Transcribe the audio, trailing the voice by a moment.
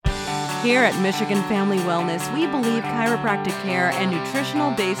Here at Michigan Family Wellness, we believe chiropractic care and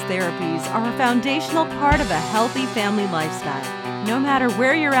nutritional-based therapies are a foundational part of a healthy family lifestyle. No matter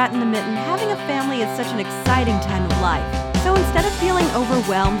where you're at in the mitten, having a family is such an exciting time of life. So instead of feeling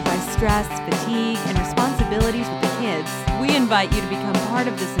overwhelmed by stress, fatigue, and responsibilities with the kids, we invite you to become part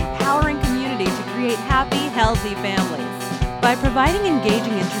of this empowering community to create happy, healthy families. By providing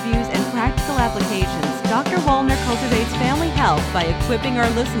engaging interviews and practical applications, Dr. Wollner cultivates family health by equipping our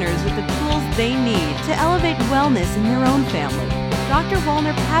listeners with the tools they need to elevate wellness in their own family. Dr.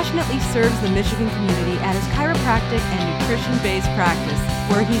 Wollner passionately serves the Michigan community at his chiropractic and nutrition-based practice,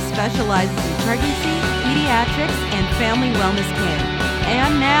 where he specializes in pregnancy, pediatrics, and family wellness care.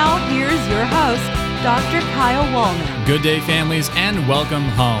 And now, here's your host, Dr. Kyle Wollner. Good day, families, and welcome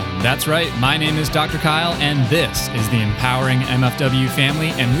home. That's right, my name is Dr. Kyle, and this is the Empowering MFW family,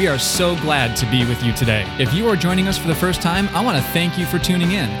 and we are so glad to be with you today. If you are joining us for the first time, I want to thank you for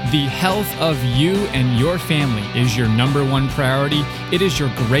tuning in. The health of you and your family is your number one priority. It is your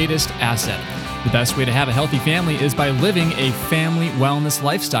greatest asset. The best way to have a healthy family is by living a family wellness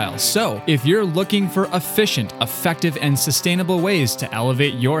lifestyle. So, if you're looking for efficient, effective, and sustainable ways to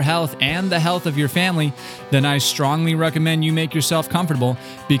elevate your health and the health of your family, then I strongly recommend you make yourself comfortable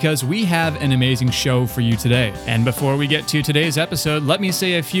because we have an amazing show for you today. And before we get to today's episode, let me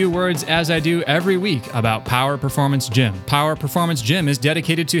say a few words as I do every week about Power Performance Gym. Power Performance Gym is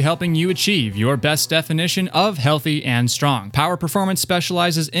dedicated to helping you achieve your best definition of healthy and strong. Power Performance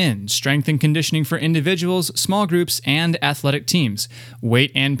specializes in strength and conditioning for individuals, small groups, and athletic teams,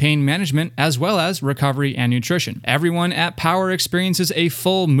 weight and pain management, as well as recovery and nutrition. Everyone at Power experiences a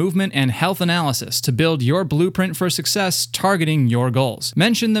full movement and health analysis to build your blueprint for success targeting your goals.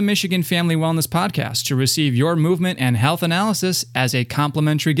 Mention the Michigan Family Wellness Podcast to receive your movement and health analysis as a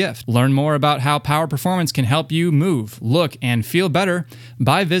complimentary gift. Learn more about how Power Performance can help you move, look, and feel better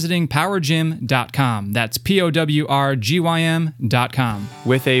by visiting powergym.com. That's POWRGYM.com.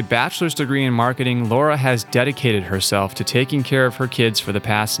 With a bachelor's degree in marketing, Laura has dedicated herself to taking care of her kids for the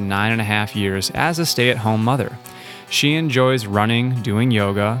past 9.5 years as a stay-at-home mother. She enjoys running, doing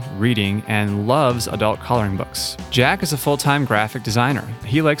yoga, reading, and loves adult coloring books. Jack is a full-time graphic designer.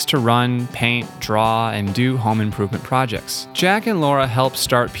 He likes to run, paint, draw, and do home improvement projects. Jack and Laura help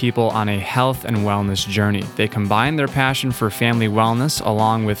start people on a health and wellness journey. They combine their passion for family wellness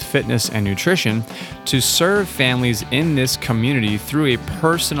along with fitness and nutrition to serve families in this community through a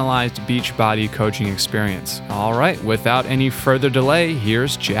personalized Beachbody coaching experience. All right, without any further delay,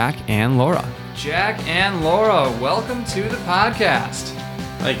 here's Jack and Laura. Jack and Laura, welcome to the podcast.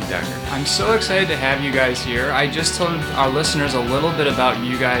 Thank you, Doctor. I'm so excited to have you guys here. I just told our listeners a little bit about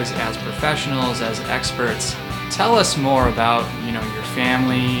you guys as professionals, as experts. Tell us more about, your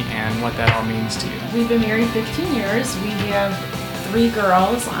family and what that all means to you. We've been married 15 years. We have 3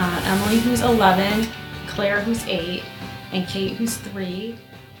 girls, Emily, who's 11, Claire, who's 8, and Kate, who's 3.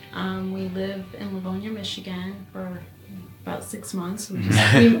 We live in Livonia, Michigan for about 6 months.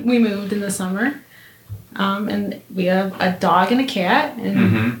 We moved in the summer. And we have a dog and a cat,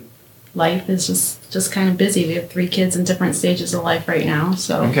 and life is just kind of busy. We have 3 kids in different stages of life right now.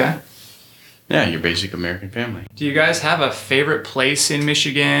 So okay. Yeah, your basic American family. Do you guys have a favorite place in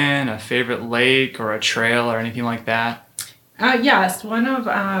Michigan, a favorite lake or a trail or anything like that? Yes, one of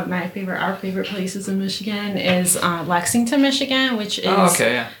our favorite places in Michigan is Lexington, Michigan, which is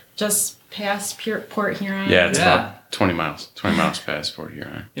just past Port Huron. Yeah, it's about 20 miles past Port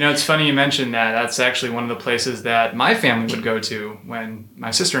Huron. It's funny you mentioned that. That's actually one of the places that my family would go to when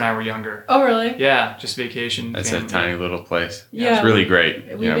my sister and I were younger. Oh, really? Yeah, just vacation. That's a tiny little place. Yeah. It's really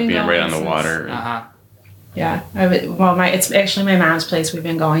great, being right on the water. Yeah. It's actually my mom's place. We've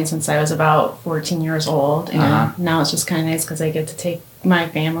been going since I was about 14 years old. And now it's just kind of nice because I get to take my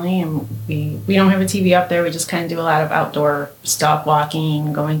family, and we don't have a TV up there. We just kind of do a lot of outdoor stuff,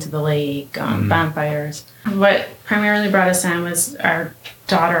 walking, going to the lake, bonfires. What primarily brought us on was our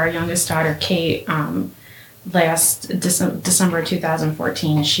youngest daughter, Kate. Last December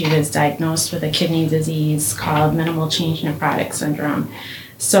 2014, she was diagnosed with a kidney disease called minimal change nephrotic syndrome.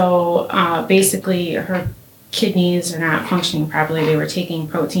 So basically, her kidneys are not functioning properly. They were taking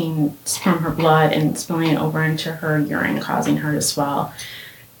proteins from her blood and spilling it over into her urine, causing her to swell.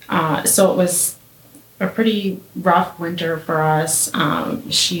 So it was a pretty rough winter for us.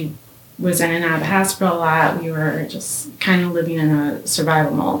 She was in and out of the hospital a lot. We were just kind of living in a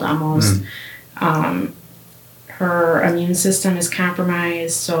survival mode almost. Her immune system is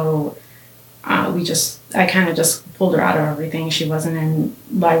compromised, so I kind of just pulled her out of everything. She wasn't in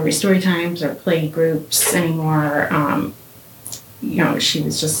library story times or play groups anymore. She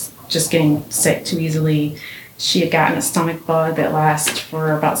was just getting sick too easily. she had gotten a stomach bug that lasted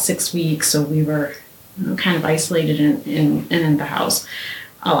for about 6 weeks, so we were kind of isolated in the house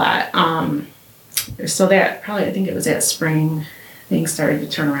a lot. So that probably, I think it was that spring, things started to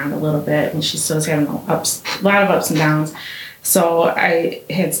turn around a little bit, and she still was having a lot of ups and downs. So I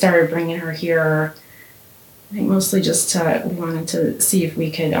had started bringing her here, I think mostly just we wanted to see if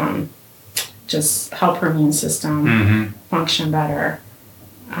we could just help her immune system function better.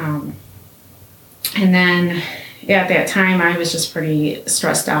 And then at that time, I was just pretty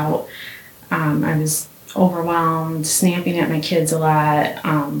stressed out. I was overwhelmed, snapping at my kids a lot.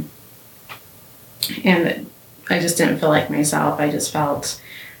 And I just didn't feel like myself. I just felt,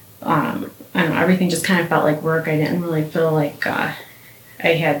 I don't know, everything just kind of felt like work. I didn't really feel like I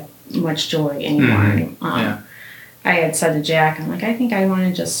had much joy anymore. I had said to Jack, I'm like, I think I want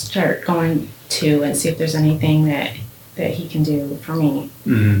to just start going to and see if there's anything that he can do for me.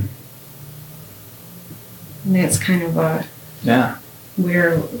 And that's kind of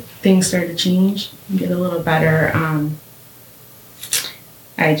where things started to change and get a little better.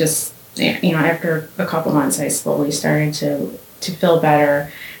 I just, after a couple months, I slowly started to feel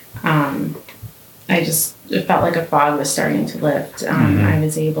better. It felt like a fog was starting to lift. I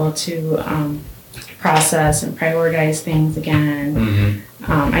was able to process and prioritize things again.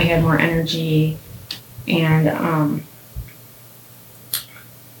 I had more energy, and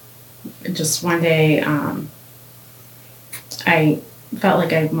just one day I felt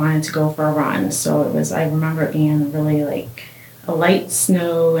like I wanted to go for a run. So I remember it being really like a light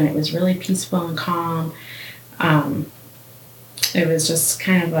snow, and it was really peaceful and calm. It was just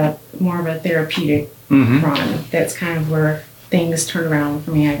kind of more of a therapeutic run. That's kind of where things turned around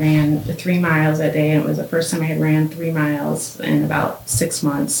for me. I ran 3 miles that day, and it was the first time I had ran 3 miles in about 6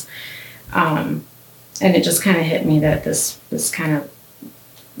 months. And it just kind of hit me that this kind of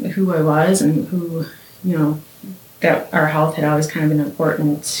who I was, and who, that our health had always kind of been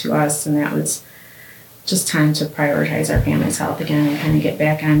important to us, and that was just time to prioritize our family's health again and kind of get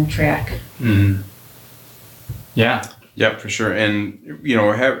back on track. Yeah. Yep, for sure. And,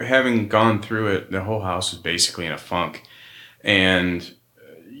 having gone through it, the whole house was basically in a funk. And,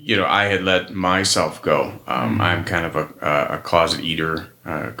 I had let myself go. I'm kind of a closet eater,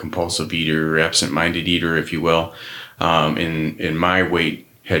 compulsive eater, absent-minded eater, if you will. And my weight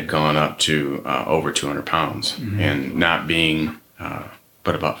had gone up to over 200 pounds. And not being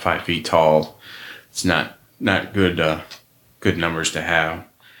but about 5 feet tall, it's not good good numbers to have.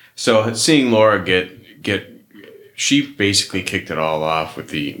 So seeing Laura she basically kicked it all off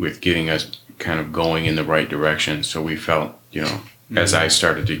with getting us kind of going in the right direction. So we felt, as I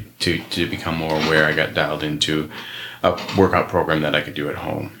started to become more aware, I got dialed into a workout program that I could do at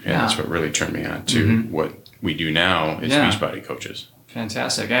home. And that's what really turned me on to what we do now as Beachbody coaches.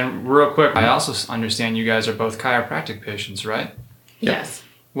 Fantastic. And real quick, I also understand you guys are both chiropractic patients, right? Yes.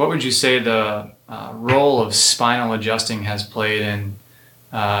 What would you say the role of spinal adjusting has played in,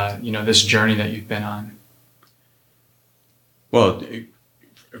 this journey that you've been on? Well,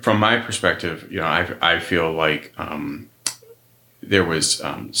 from my perspective, I feel like there was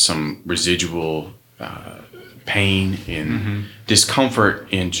some residual pain and discomfort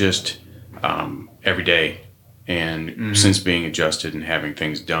in just every day. And since being adjusted and having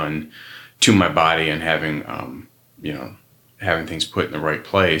things done to my body and having, having things put in the right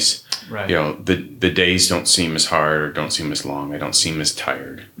place, the days don't seem as hard or don't seem as long. I don't seem as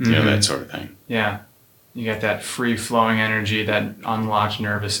tired, that sort of thing. Yeah. You got that free-flowing energy, that unlocked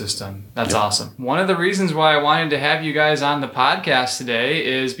nervous system. That's awesome. One of the reasons why I wanted to have you guys on the podcast today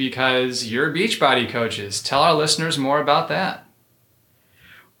is because you're Beachbody coaches. Tell our listeners more about that.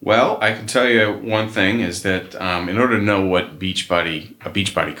 Well, I can tell you one thing is that in order to know what a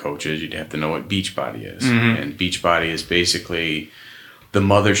Beachbody coach is, you'd have to know what Beachbody is. And Beachbody is basically the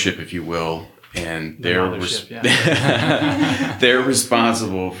mothership, if you will. And they're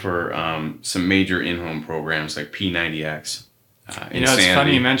responsible for some major in-home programs like P90X. It's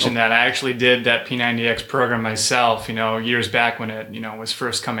funny you mentioned that. I actually did that P90X program myself, years back when it, was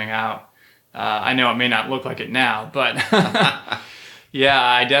first coming out. I know it may not look like it now, but yeah,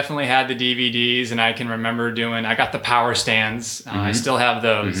 I definitely had the DVDs, and I can remember I got the power stands. I still have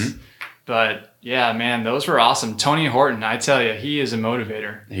those. But yeah, man, those were awesome. Tony Horton, I tell you, he is a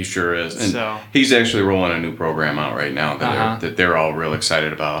motivator. He sure is. And he's actually rolling a new program out right now that they're all real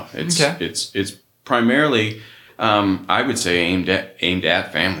excited about. It's primarily, I would say, aimed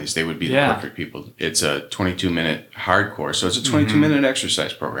at families. They would be the perfect people. It's a 22-minute hardcore, so it's a 22-minute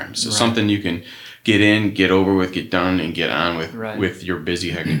exercise program. So something you can get in, get over with, get done, and get on with your busy,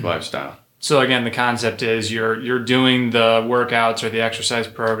 hectic lifestyle. So again, the concept is you're doing the workouts or the exercise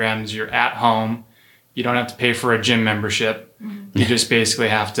programs, you're at home, You don't have to pay for a gym membership. You just basically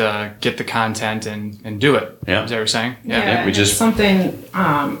have to get the content and do it. Yeah. Is that what you're saying? Yeah, we just it's something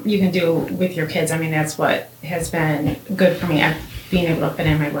you can do with your kids. I mean, that's what has been good for me. Being able to fit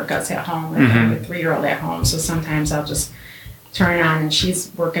in my workouts at home. I have a 3-year-old at home, so sometimes I'll just turn it on and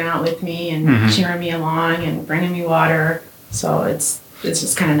she's working out with me and cheering me along and bringing me water. So it's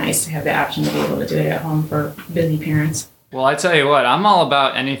just kind of nice to have the option to be able to do it at home for busy parents. Well, I tell you what, I'm all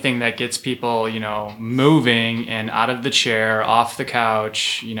about anything that gets people, moving and out of the chair, off the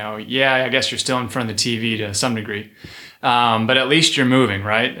couch. Yeah, I guess you're still in front of the TV to some degree. But at least you're moving,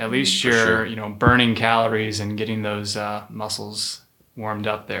 right? At least you're, burning calories and getting those muscles warmed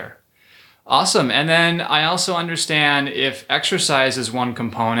up there. Awesome. And then I also understand if exercise is one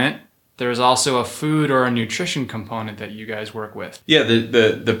component, there's also a food or a nutrition component that you guys work with. Yeah,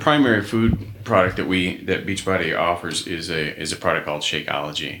 the primary food product that Beachbody offers is a product called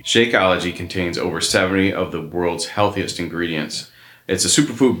Shakeology. Shakeology contains over 70 of the world's healthiest ingredients. It's a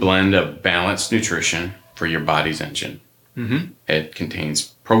superfood blend of balanced nutrition for your body's engine. It contains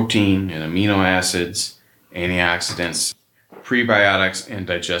protein and amino acids, antioxidants, prebiotics, and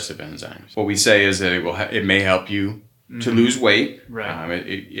digestive enzymes. What we say is that it may help you to lose weight.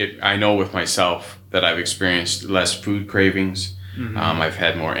 Right. I know with myself that I've experienced less food cravings. I've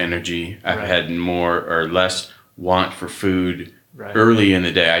had more energy. I've had more or less want for food. Right. Early in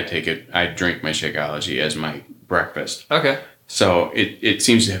the day, I drink my Shakeology as my breakfast. Okay. So it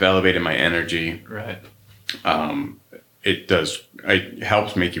seems to have elevated my energy. Right. It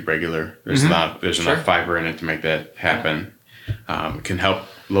helps make you regular. There's enough fiber in it to make that happen. It can help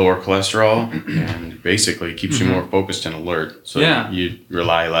lower cholesterol and basically keeps you more focused and alert. So you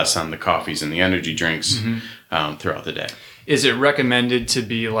rely less on the coffees and the energy drinks throughout the day. Is it recommended to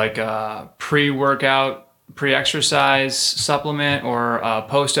be like a pre-workout, pre-exercise supplement or a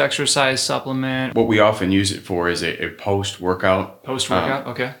post-exercise supplement? What we often use it for is a post-workout. Post-workout,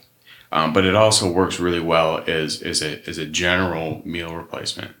 okay. But it also works really well as a general meal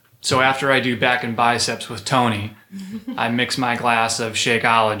replacement. So after I do back and biceps with Tony, I mix my glass of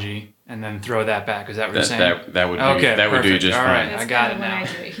Shakeology and then throw that back. Is that what you're saying? That would do just All fine. right. That's I got kind it of now. when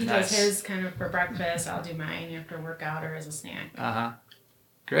I do it. He Nice. does his kind of for breakfast. I'll do mine after workout or as a snack.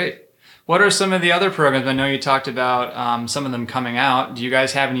 Great. What are some of the other programs? I know you talked about some of them coming out. Do you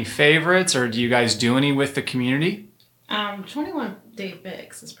guys have any favorites or do you guys do any with the community? 21 Day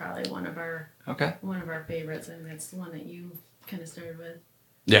Fix is probably one of our favorites, and that's the one that you kind of started with.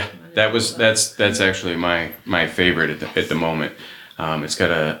 Yeah, that's actually my favorite at the moment. It's got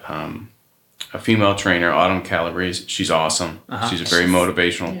a female trainer, Autumn Calabrese. She's awesome. She's a very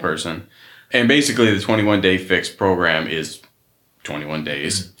motivational person. And basically the 21 Day Fix program is 21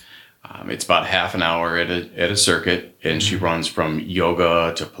 days. It's about half an hour at a circuit, and she runs from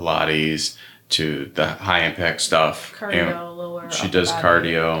yoga to Pilates to the high impact stuff. Cardio, lower. She does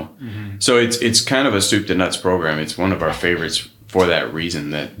cardio. So it's kind of a soup to nuts program. It's one of our favorites for that reason,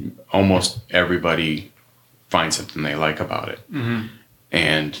 that almost everybody finds something they like about it.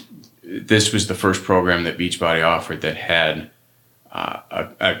 And this was the first program that Beachbody offered that had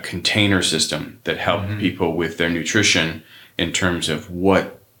a container system that helped people with their nutrition in terms of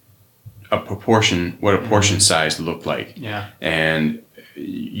what a portion size looked like. Yeah. And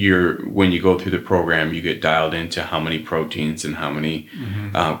when you go through the program, you get dialed into how many proteins and how many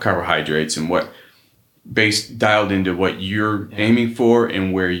carbohydrates and dialed into what you're aiming for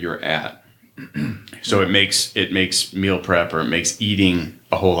and where you're at. So it makes meal prep, or it makes eating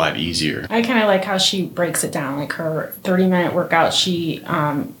a whole lot easier. I kind of like how she breaks it down. Like her 30-minute workout, she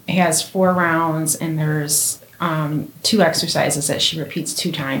has 4 rounds, and there's 2 exercises that she repeats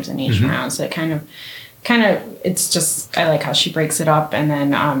 2 times in each round. So it kind of, it's just, I like how she breaks it up. And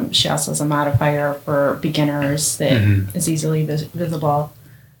then she also has a modifier for beginners that is easily visible.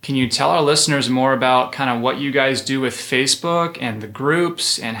 Can you tell our listeners more about kind of what you guys do with Facebook and the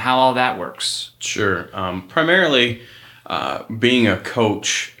groups and how all that works? Sure. Primarily, being a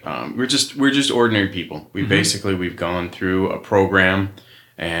coach, we're just ordinary people. We've gone through a program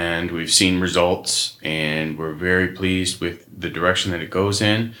and we've seen results, and we're very pleased with the direction that it goes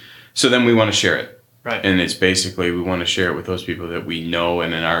in. So then we want to share it. Right. And it's basically, we want to share it with those people that we know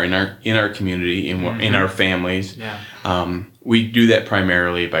and are in our community, in our families. Yeah. We do that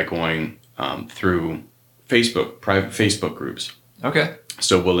primarily by going through Facebook, private Facebook groups. Okay.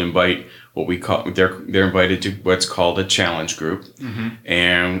 So we'll invite they're invited to what's called a challenge group,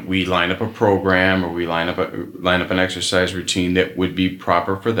 and we line up a program, or we line up an exercise routine that would be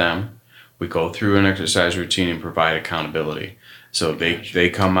proper for them. We go through an exercise routine and provide accountability. So they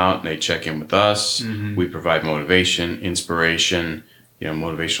come out and they check in with us. We provide motivation, inspiration,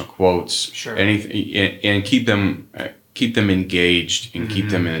 motivational quotes, Sure. anything, and keep them engaged and keep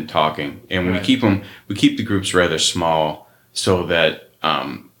them in talking. And Right. we keep the groups rather small so that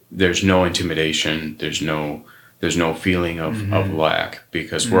there's no intimidation, there's no feeling of lack,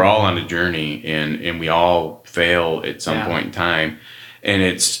 because we're all on a journey and we all fail at some point in time, and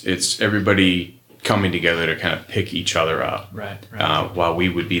it's everybody coming together to kind of pick each other up. Right. While we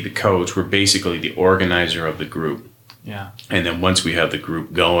would be the coach, we're basically the organizer of the group. Yeah. And then once we have the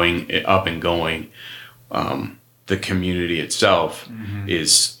group up and going, the community itself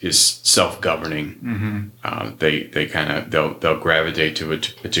is self-governing. They'll gravitate to a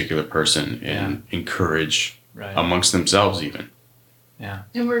particular person and encourage amongst themselves even. Yeah.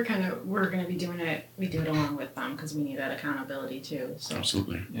 And we're going to be doing it. We do it along with them because we need that accountability too. So.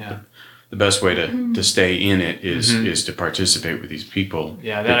 Absolutely. Yeah. The best way to stay in it is to participate with these people.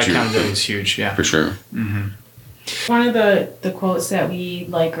 Yeah, that accountability is huge. Yeah. For sure. One of the quotes that we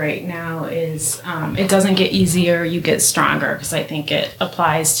like right now is, it doesn't get easier, you get stronger, because I think it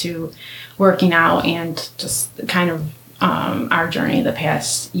applies to working out and just kind of our journey the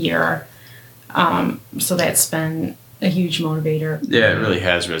past year. So that's been a huge motivator. Yeah, it really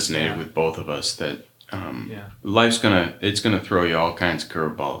has resonated with both of us that life's gonna throw you all kinds of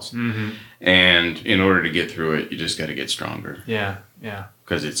curveballs. And in order to get through it, you just got to get stronger. Yeah.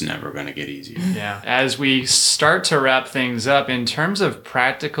 Because it's never going to get easier. Yeah. As we start to wrap things up, in terms of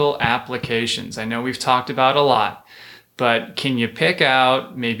practical applications, I know we've talked about a lot, but can you pick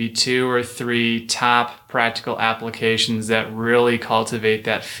out maybe 2 or 3 top practical applications that really cultivate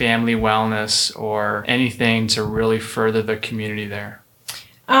that family wellness or anything to really further the community there?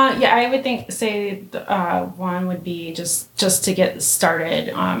 I would say one would be just to get started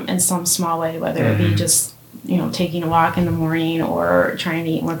in some small way, whether it be just taking a walk in the morning or trying to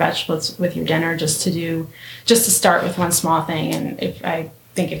eat more vegetables with your dinner, just to start with one small thing. And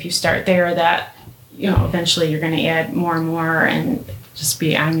if you start there, that eventually you're going to add more and more and just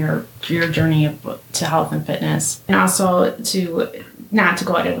be on your journey to health and fitness. And also to not to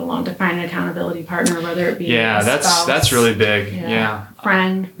go at it alone, to find an accountability partner, whether it be a spouse, that's really big. Yeah.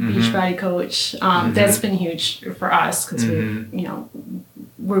 Friend, Beachbody coach. That's been huge for us because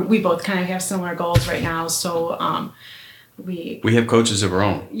we both kind of have similar goals right now. So we have coaches of our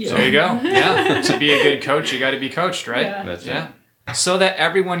own. Yeah. So there you go. Yeah. To be a good coach, you got to be coached, right? Yeah. That's it. So that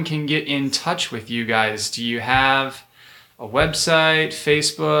everyone can get in touch with you guys, do you have a website,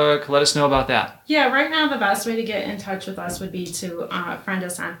 Facebook? Let us know about that. Yeah, right now the best way to get in touch with us would be to friend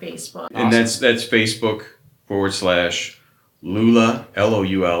us on Facebook. And that's Facebook /Lula, Loula,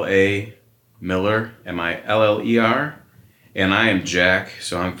 Miller, Miller. And I am Jack,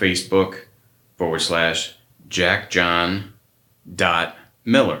 so I'm Facebook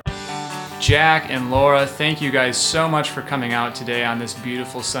 /JackJohn.Miller. Jack and Laura, thank you guys so much for coming out today on this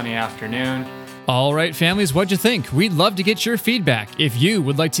beautiful sunny afternoon. All right, families, what'd you think? We'd love to get your feedback. If you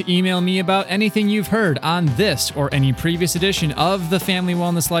would like to email me about anything you've heard on this or any previous edition of the Family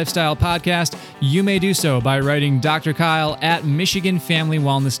Wellness Lifestyle Podcast, you may do so by writing Dr. Kyle at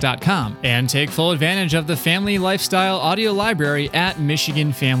MichiganFamilyWellness.com and take full advantage of the Family Lifestyle audio library at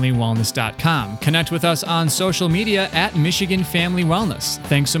MichiganFamilyWellness.com. Connect with us on social media at Michigan Family Wellness.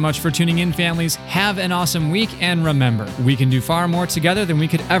 Thanks so much for tuning in, families. Have an awesome week, and remember, we can do far more together than we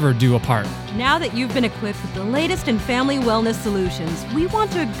could ever do apart. Now that you've been equipped with the latest in family wellness solutions, we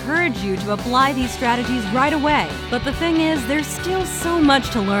want to encourage you to apply these strategies right away. But the thing is, there's still so much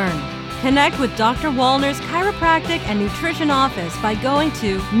to learn. Connect with Dr. Wallner's Chiropractic and Nutrition Office by going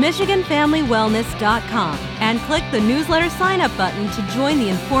to MichiganFamilyWellness.com and click the newsletter sign-up button to join the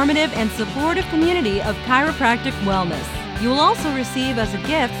informative and supportive community of chiropractic wellness. You will also receive as a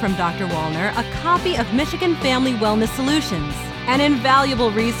gift from Dr. Wallner a copy of Michigan Family Wellness Solutions, an invaluable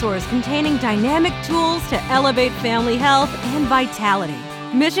resource containing dynamic tools to elevate family health and vitality.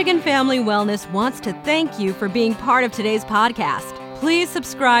 Michigan Family Wellness wants to thank you for being part of today's podcast. Please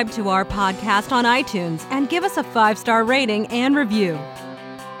subscribe to our podcast on iTunes and give us a 5-star rating and review.